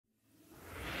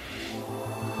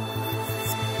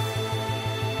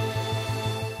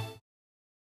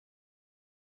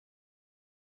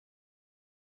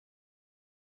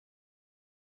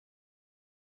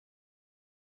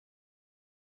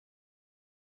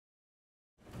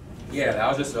Yeah, that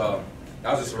was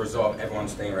just a result of everyone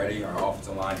staying ready, our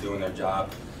offensive line doing their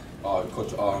job,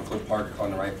 Coach Parker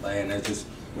calling the right play, and it's just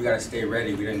we got to stay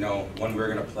ready. We didn't know when we were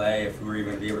going to play, if we were even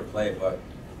going to be able to play, but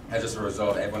that's just a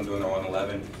result of everyone doing their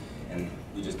 111, and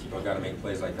we just keep on got to make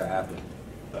plays like that happen.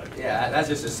 Yeah, that's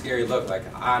just a scary look. Like,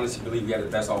 I honestly believe we have the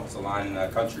best offensive line in the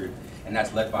country, and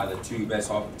that's led by the two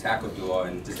best tackle duo,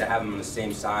 and just to have them on the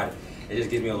same side, it just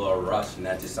gives me a little rush, and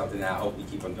that's just something that I hope we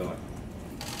keep on doing.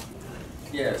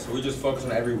 Yeah, so we just focus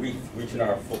on every week reaching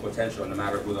our full potential, no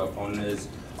matter who the opponent is.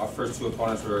 Our first two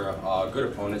opponents were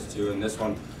good opponents too, and this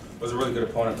one was a really good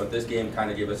opponent, but this game kind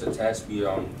of gave us a test. We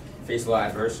faced a lot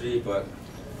of adversity, but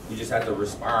we just had to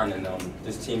respond, and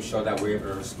this team showed that we were able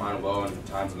to respond well in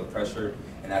times of the pressure,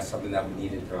 and that's something that we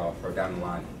needed for down the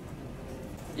line.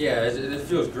 Yeah, it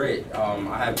feels great.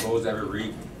 I have goals every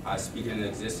week. I speak it into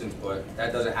existence, but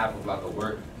that doesn't happen without the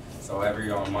work. So every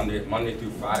Monday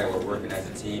through Friday, we're working as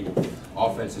a team.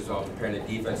 Offense is preparing the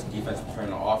defense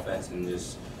preparing the offense, and you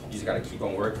just got to keep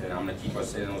on working. And I'm gonna keep on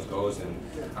setting those goals, and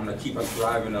I'm gonna keep on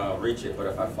striving to reach it. But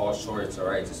if I fall short, it's all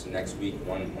right. Just the next week,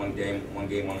 one game,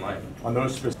 one life. On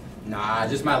those. Nah,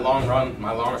 just my long run.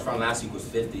 My longest run last week was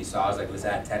 50, so I was like, let's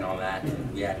add 10 on that.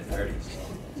 We added 30. So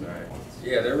it's all right.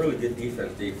 Yeah, they're a really good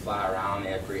defense. They fly around.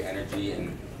 They have great energy,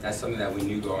 and that's something that we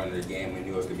knew going into the game. We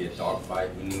knew it was gonna be a dogfight.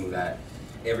 We knew that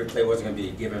every play wasn't going to be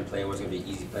a given play, it wasn't going to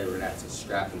be an easy play. We're going to have to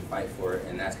scrap and fight for it,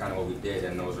 and that's kind of what we did.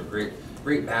 And it was a great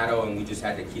battle, and we just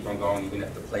had to keep on going even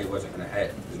if the play wasn't going to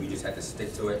hit, because we just had to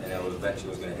stick to it, and it was eventually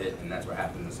was going to hit, and that's what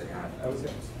happened in the second half. That was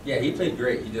it. Yeah, he played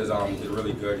great. He did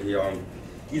really good.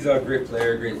 He's a great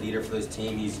player, great leader for this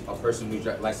team. He's a person who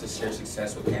likes to share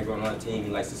success with everyone on the team. He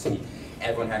likes to see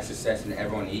everyone have success and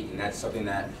everyone eat, and that's something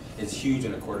that is huge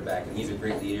in a quarterback. And he's a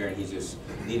great leader, and he's just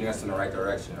leading us in the right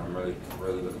direction. I'm really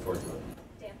looking forward to it.